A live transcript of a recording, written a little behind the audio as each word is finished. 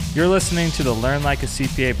You're listening to the Learn Like a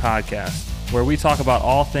CPA podcast, where we talk about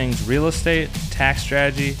all things real estate, tax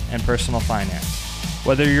strategy, and personal finance.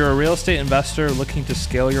 Whether you're a real estate investor looking to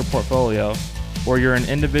scale your portfolio, or you're an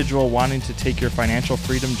individual wanting to take your financial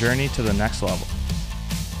freedom journey to the next level.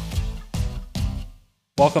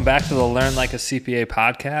 Welcome back to the Learn Like a CPA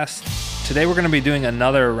podcast. Today we're going to be doing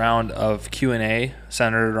another round of Q&A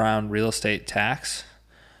centered around real estate tax.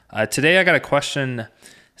 Today I got a question.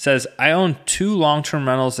 It says, I own 2 long-term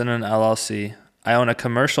rentals in an LLC. I own a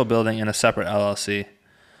commercial building in a separate LLC.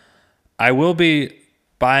 I will be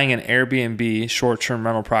buying an Airbnb short-term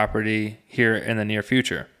rental property here in the near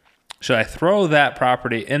future. Should I throw that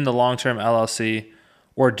property in the long-term LLC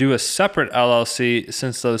or do a separate LLC,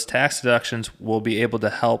 since those tax deductions will be able to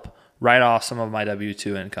help write off some of my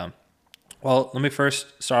W-2 income? Well, let me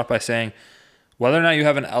first start off by saying whether or not you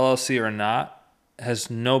have an LLC or not has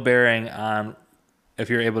no bearing on if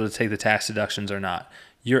you're able to take the tax deductions or not.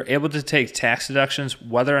 You're able to take tax deductions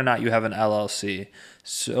whether or not you have an LLC.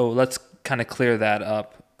 So let's kind of clear that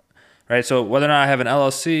up, right? So whether or not I have an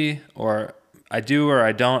LLC or I do or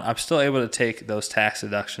I don't, I'm still able to take those tax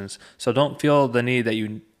deductions. So don't feel the need that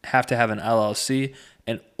you have to have an LLC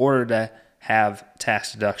in order to have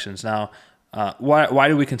tax deductions. Now, why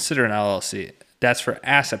do we consider an LLC? That's for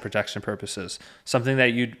asset protection purposes, something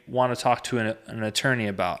that you'd want to talk to an attorney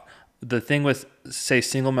about. The thing with, say,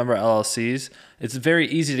 single member LLCs, it's very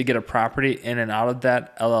easy to get a property in and out of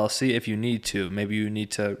that LLC if you need to. Maybe you need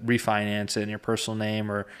to refinance it in your personal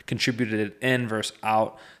name or contribute it in versus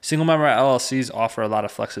out. Single member LLCs offer a lot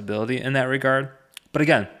of flexibility in that regard. But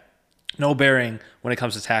again, no bearing when it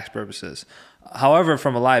comes to tax purposes. However,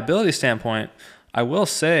 from a liability standpoint, I will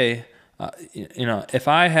say, if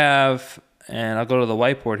I have, and I'll go to the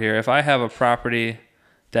whiteboard here, if I have a property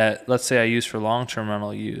that, let's say I use for long-term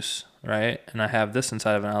rental use, right? And I have this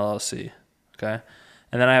inside of an LLC, okay?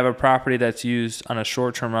 And then I have a property that's used on a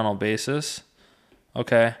short-term rental basis,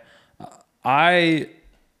 okay?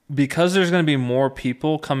 Because there's going to be more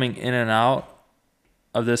people coming in and out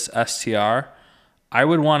of this STR, I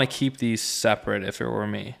would want to keep these separate if it were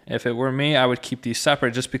me. If it were me, I would keep these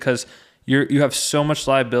separate just because you have so much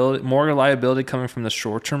liability, more liability coming from the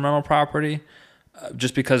short-term rental property,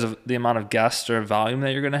 just because of the amount of guests or volume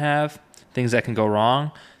that you're going to have, things that can go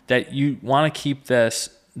wrong, that you want to keep this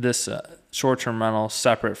short-term rental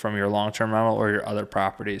separate from your long-term rental or your other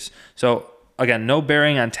properties. So again, no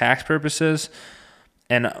bearing on tax purposes,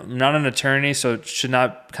 and I'm not an attorney, so it should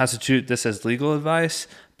not constitute this as legal advice,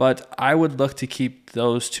 but I would look to keep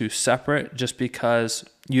those 2 separate just because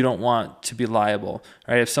you don't want to be liable,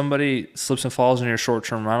 right? If somebody slips and falls in your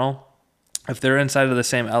short-term rental, if they're inside of the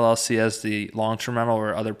same LLC as the long-term rental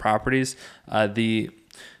or other properties,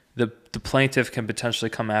 the plaintiff can potentially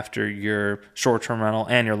come after your short-term rental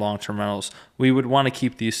and your long-term rentals. We would want to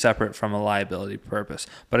keep these separate from a liability purpose.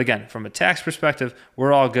 But again, from a tax perspective,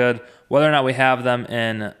 we're all good. Whether or not we have them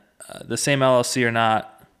in the same LLC or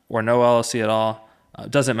not, or no LLC at all,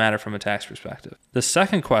 doesn't matter from a tax perspective. The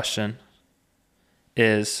second question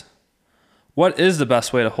is, what is the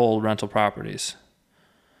best way to hold rental properties?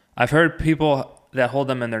 I've heard people that hold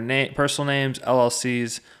them in their personal names,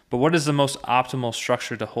 LLCs, but what is the most optimal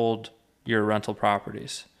structure to hold your rental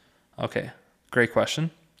properties? Okay, great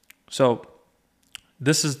question. So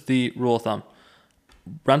this is the rule of thumb.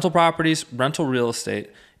 Rental properties, rental real estate,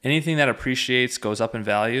 anything that appreciates, goes up in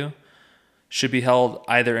value, should be held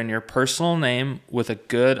either in your personal name with a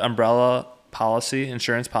good umbrella policy,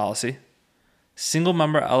 insurance policy, single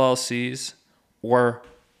member LLCs, or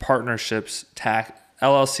partnerships,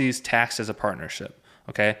 LLCs taxed as a partnership,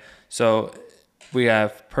 okay? So we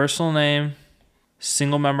have personal name,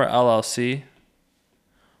 single member LLC,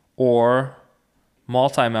 or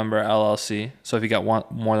multi-member LLC. So if you got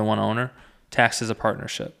more than one owner, taxed as a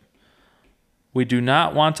partnership. We do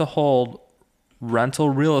not want to hold rental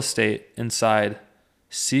real estate inside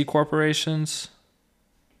C corporations,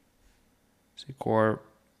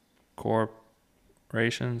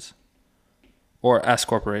 corporations, or S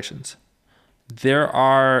corporations. There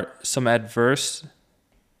are some adverse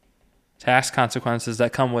tax consequences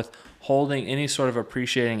that come with holding any sort of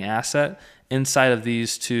appreciating asset inside of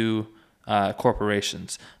these 2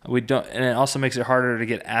 corporations. And it also makes it harder to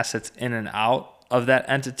get assets in and out of that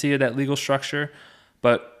entity or that legal structure.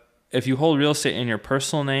 But if you hold real estate in your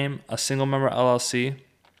personal name, a single member LLC,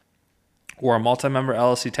 or a multi-member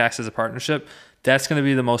LLC taxed as a partnership, that's going to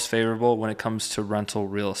be the most favorable when it comes to rental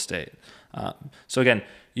real estate. So again,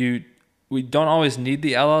 we don't always need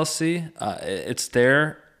the LLC. It's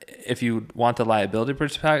there if you want the liability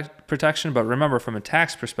protection. But remember, from a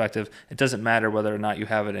tax perspective, it doesn't matter whether or not you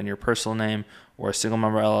have it in your personal name or a single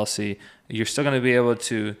member LLC. You're still going to be able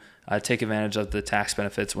to take advantage of the tax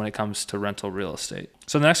benefits when it comes to rental real estate.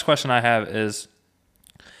 So the next question I have is,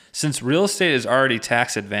 since real estate is already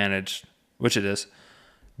tax advantaged, which it is,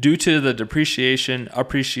 due to the depreciation,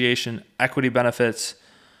 appreciation, equity benefits,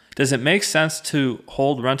 does it make sense to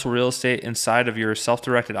hold rental real estate inside of your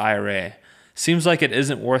self-directed IRA? Seems like it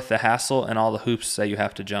isn't worth the hassle and all the hoops that you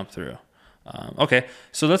have to jump through. Okay,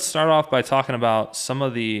 so let's start off by talking about some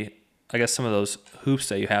of those hoops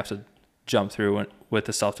that you have to jump through with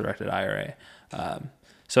the self-directed IRA.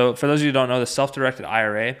 So for those of you who don't know, the self-directed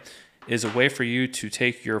IRA is a way for you to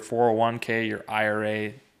take your 401k, your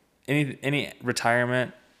IRA, any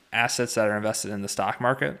retirement assets that are invested in the stock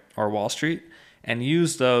market or Wall Street, and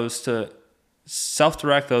use those to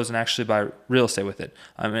self-direct those and actually buy real estate with it.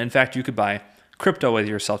 In fact, you could buy crypto with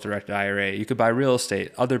your self-directed IRA. You could buy real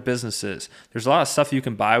estate, other businesses. There's a lot of stuff you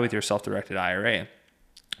can buy with your self-directed IRA.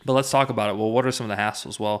 But let's talk about it. Well, what are some of the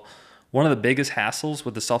hassles? Well, one of the biggest hassles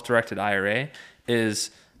with the self-directed IRA is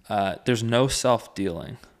there's no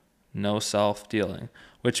self-dealing. No self-dealing,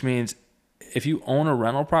 which means if you own a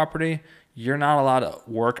rental property, you're not allowed to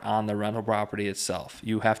work on the rental property itself.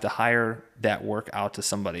 You have to hire that work out to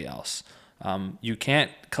somebody else. You can't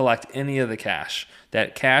collect any of the cash.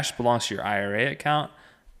 That cash belongs to your IRA account,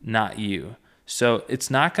 not you. So it's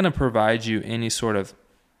not going to provide you any sort of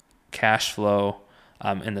cash flow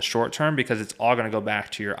in the short term, because it's all going to go back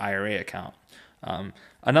to your IRA account.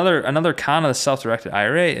 Another con of the self-directed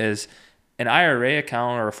IRA is an IRA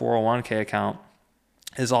account or a 401k account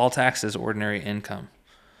is all taxed as ordinary income.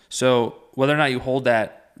 So whether or not you hold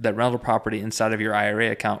that rental property inside of your IRA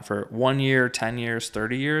account for 1 year, 10 years,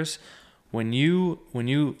 30 years, when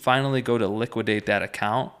you finally go to liquidate that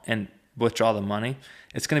account and withdraw the money,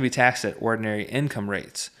 it's going to be taxed at ordinary income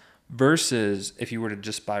rates, versus if you were to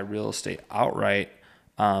just buy real estate outright,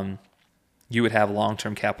 you would have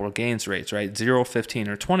long-term capital gains rates, right? 0, 15,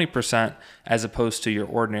 or 20%, as opposed to your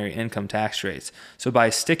ordinary income tax rates. So by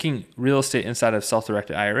sticking real estate inside of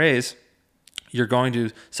self-directed IRAs, you're going to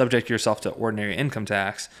subject yourself to ordinary income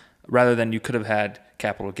tax rather than you could have had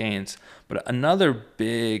capital gains. But another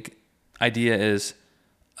big idea is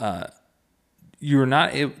you're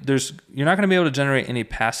not going to be able to generate any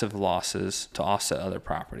passive losses to offset other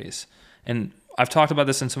properties. And I've talked about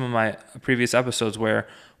this in some of my previous episodes, where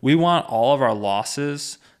we want all of our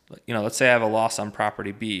losses. Let's say I have a loss on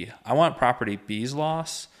property B. I want property B's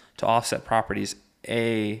loss to offset property's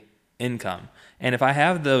A income. And if I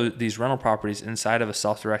have these rental properties inside of a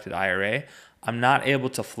self-directed IRA, I'm not able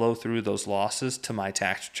to flow through those losses to my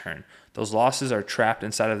tax return. Those losses are trapped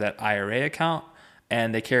inside of that IRA account,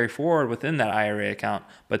 and they carry forward within that IRA account,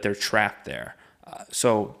 but they're trapped there.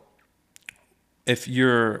 So if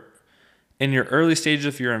you're in your early stages,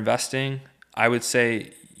 if you're investing, I would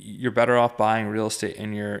say you're better off buying real estate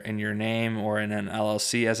in your name or in an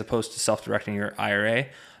LLC, as opposed to self-directing your IRA.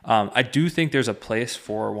 I do think there's a place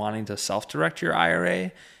for wanting to self-direct your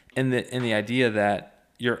IRA in the idea that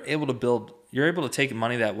you're able to take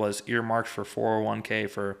money that was earmarked for 401k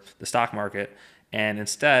for the stock market and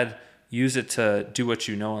instead use it to do what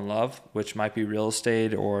you know and love, which might be real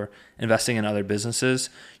estate or investing in other businesses.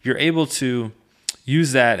 You're able to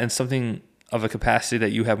use that in something of a capacity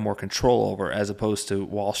that you have more control over, as opposed to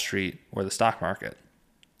Wall Street or the stock market.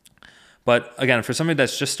 But again, for somebody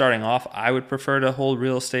that's just starting off, I would prefer to hold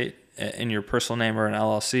real estate in your personal name or an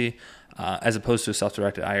LLC as opposed to a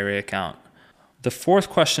self-directed IRA account. The fourth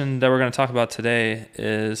question that we're going to talk about today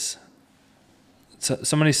is,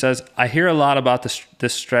 somebody says, I hear a lot about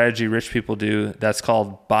this strategy rich people do that's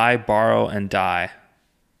called buy, borrow, and die.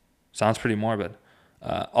 Sounds pretty morbid.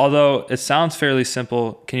 Although it sounds fairly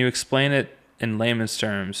simple, can you explain it in layman's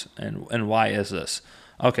terms, and why is this?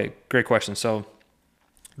 Okay, great question. So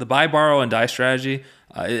the buy, borrow, and die strategy,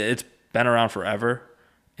 it's been around forever,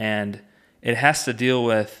 and it has to deal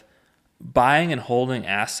with buying and holding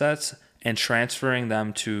assets and transferring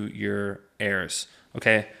them to your heirs.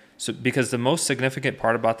 Okay, so because the most significant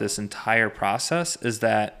part about this entire process is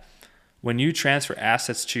that when you transfer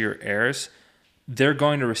assets to your heirs, they're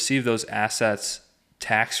going to receive those assets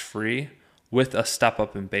tax-free with a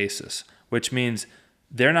step-up in basis, which means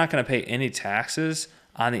they're not going to pay any taxes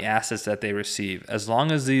on the assets that they receive. As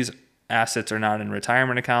long as these assets are not in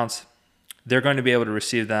retirement accounts, they're going to be able to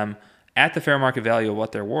receive them at the fair market value of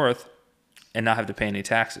what they're worth and not have to pay any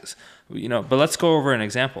taxes. But let's go over an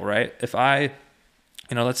example, right? If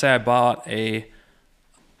let's say I bought a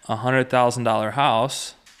 $100,000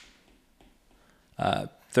 house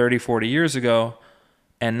 30, 40 years ago,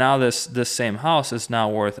 and now this same house is now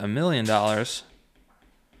worth $1 million,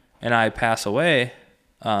 and I pass away,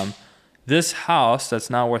 this house that's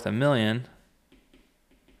now worth $1 million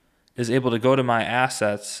is able to go to my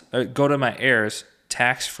assets, or go to my heirs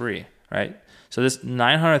tax free, right? So this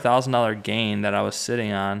 $900,000 gain that I was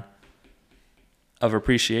sitting on of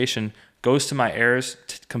appreciation goes to my heirs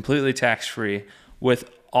completely tax free, with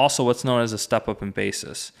also what's known as a step up in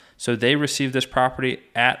basis. So they receive this property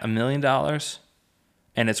at $1 million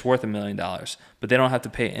and it's worth $1 million, but they don't have to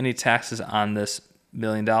pay any taxes on this $1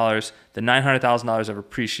 million. The $900,000 of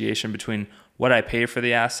appreciation between what I paid for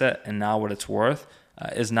the asset and now what it's worth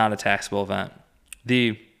is not a taxable event.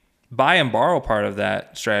 The buy and borrow part of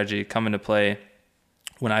that strategy come into play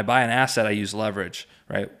when I buy an asset. I use leverage,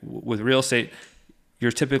 right? With real estate,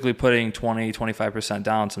 you're typically putting 20, 25%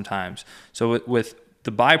 down sometimes. So with the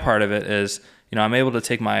buy part of it is, I'm able to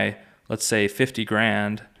take my, let's say 50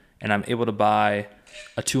 grand, and I'm able to buy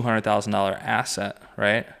a $200,000 asset,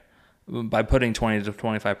 right? By putting 20 to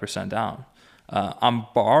 25% down. I'm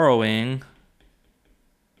borrowing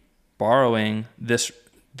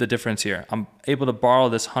the difference here. I'm able to borrow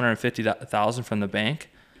this $150,000 from the bank,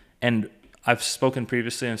 and I've spoken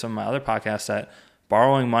previously in some of my other podcasts that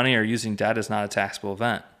borrowing money or using debt is not a taxable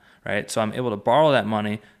event, right? So I'm able to borrow that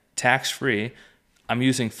money tax-free. I'm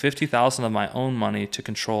using $50,000 of my own money to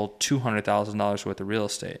control $200,000 worth of real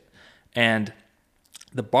estate. And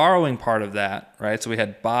the borrowing part of that, right? So we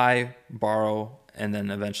had buy, borrow, and then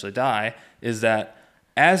eventually die, is that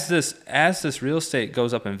as this real estate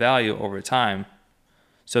goes up in value over time,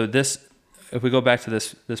 so this, if we go back to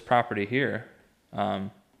this property here,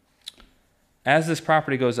 as this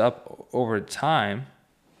property goes up over time,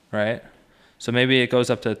 right? So maybe it goes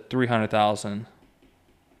up to 300,000,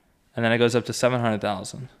 and then it goes up to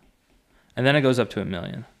 700,000, and then it goes up to $1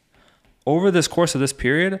 million. Over this course of this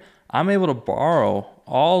period, I'm able to borrow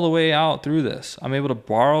all the way out through this. I'm able to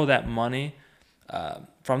borrow that money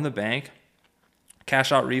from the bank,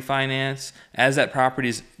 cash out refinance. As that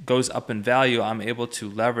property goes up in value, I'm able to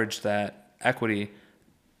leverage that equity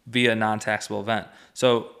via non-taxable event.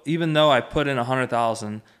 So even though I put in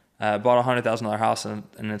 $100,000, bought a $100,000 house and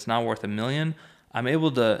it's now worth $1 million, I'm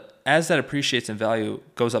able to, as that appreciates in value,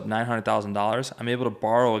 goes up $900,000, I'm able to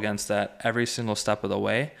borrow against that every single step of the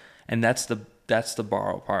way. And that's the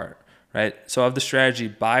borrow part, right? So of the strategy,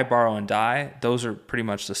 buy, borrow, and die, those are pretty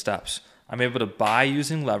much the steps. I'm able to buy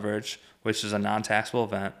using leverage, which is a non-taxable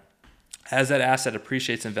event. As that asset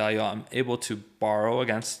appreciates in value, I'm able to borrow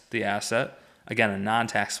against the asset. Again, a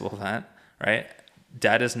non-taxable event, right?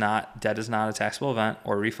 Debt is not a taxable event,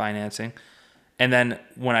 or refinancing. And then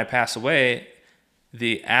when I pass away,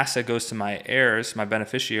 the asset goes to my heirs, my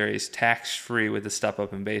beneficiaries, tax-free with the step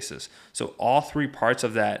up in basis. So all three parts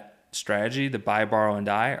of that strategy, the buy, borrow, and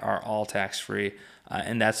die, are all tax-free.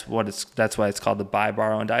 And that's why it's called the buy,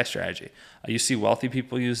 borrow, and die strategy. You see wealthy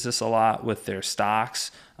people use this a lot with their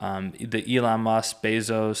stocks. The Elon Musk,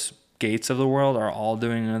 Bezos, Gates of the world are all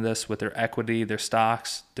doing this with their equity, their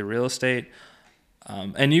stocks, their real estate.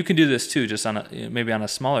 And you can do this too, just maybe on a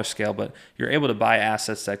smaller scale, but you're able to buy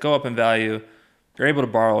assets that go up in value. You're able to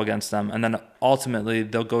borrow against them, and then ultimately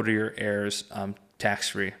they'll go to your heirs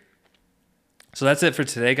tax-free. So that's it for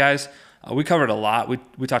today, guys. We covered a lot.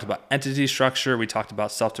 We talked about entity structure. We talked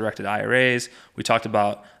about self-directed IRAs. We talked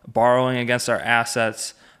about borrowing against our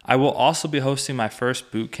assets. I will also be hosting my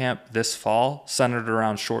first boot camp this fall centered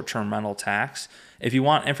around short-term rental tax. If you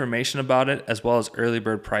want information about it as well as early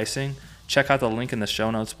bird pricing, check out the link in the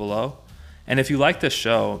show notes below. And if you like this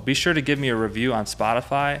show, be sure to give me a review on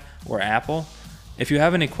Spotify or Apple. If you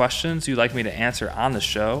have any questions you'd like me to answer on the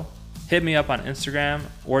show, hit me up on Instagram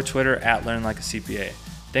or Twitter at LearnLikeACPA.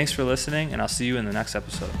 Thanks for listening, and I'll see you in the next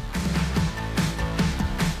episode.